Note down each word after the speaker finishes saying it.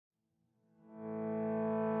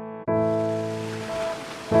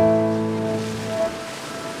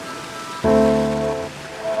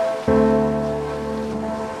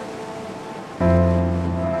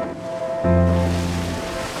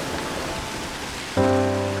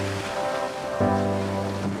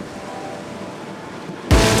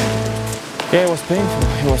Yeah, it was painful.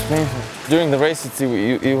 It was painful. During the race,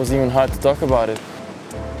 it was even hard to talk about it.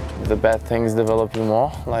 The bad things develop you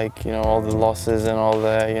more, like, you know, all the losses and all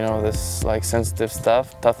the, you know, this like sensitive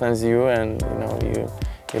stuff toughens you, and you know,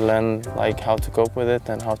 you learn like how to cope with it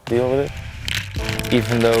and how to deal with it.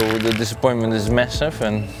 Even though the disappointment is massive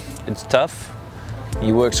and it's tough,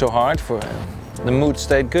 you work so hard for it. The mood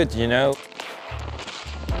stayed good, you know.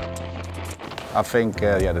 I think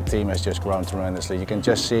the team has just grown tremendously. You can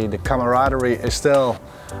just see the camaraderie is still,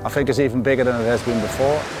 I think it's even bigger than it has been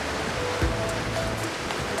before.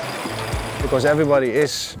 Because everybody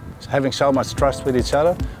is having so much trust with each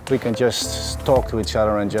other, we can just talk to each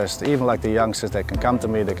other and just, even like the youngsters, they can come to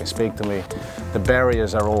me, they can speak to me. The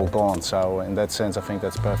barriers are all gone, so in that sense I think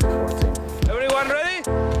that's perfect for a team. Everyone ready?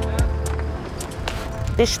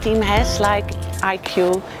 This team has like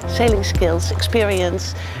IQ, sailing skills,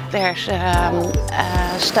 experience. There's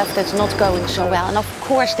stuff that's not going so well, and of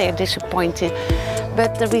course they're disappointed.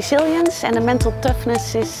 But the resilience and the mental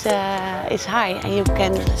toughness is high, and you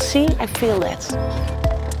can see and feel that.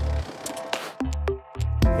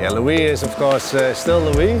 Yeah, Louis is of course still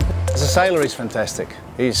Louis. As a sailor he's fantastic.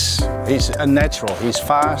 He's a natural, he's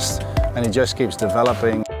fast, and he just keeps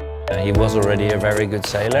developing. He was already a very good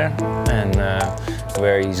sailor, and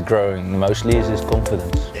where he's growing mostly is his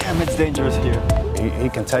confidence. Damn, it's dangerous here. He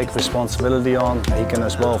can take responsibility on, he can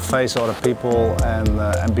as well face other people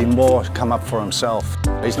and be more, come up for himself.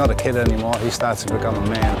 He's not a kid anymore, he starts to become a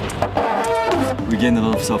man. We gained a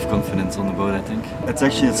lot of self-confidence on the boat, I think.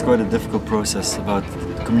 It's quite a difficult process about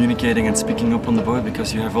communicating and speaking up on the boat,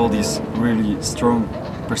 because you have all these really strong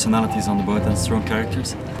personalities on the boat and strong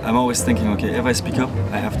characters. I'm always thinking, okay, if I speak up,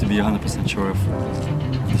 I have to be 100% sure of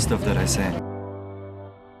the stuff that I say.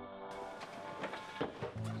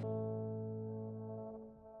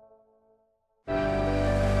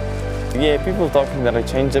 Yeah, people talking that I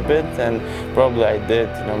changed a bit, and probably I did.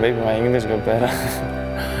 You know, maybe my English got better.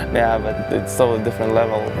 Yeah, but it's still a different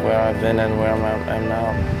level where I've been and where I am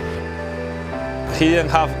now. He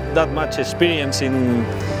didn't have that much experience in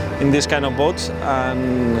this kind of boats,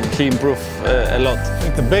 and he improved a lot. I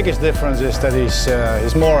think the biggest difference is that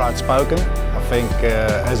he's more outspoken. I think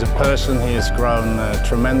as a person he has grown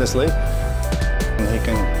tremendously. And he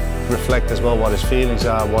can reflect as well what his feelings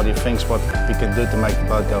are, what he thinks, what he can do to make the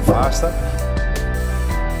boat go faster.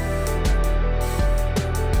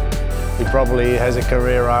 He probably has a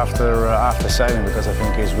career after sailing, because I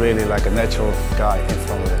think he's really like a natural guy in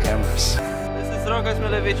front of the cameras. This is Rocco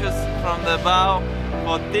Smilevicius from the bow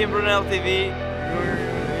for Team Brunel TV.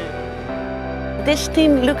 This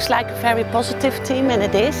team looks like a very positive team, and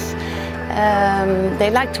it is.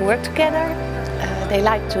 They like to work together, they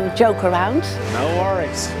like to joke around. No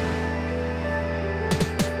worries.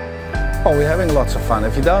 Oh, we're having lots of fun.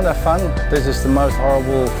 If you don't have fun, this is the most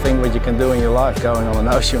horrible thing that you can do in your life, going on an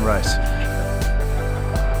ocean race.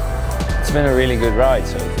 It's been a really good ride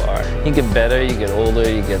so far. You get better, you get older,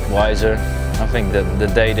 you get wiser. I think that the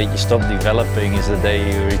day that you stop developing is the day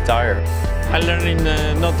you retire. I'm learning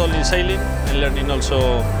not only sailing, I'm learning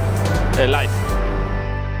also life.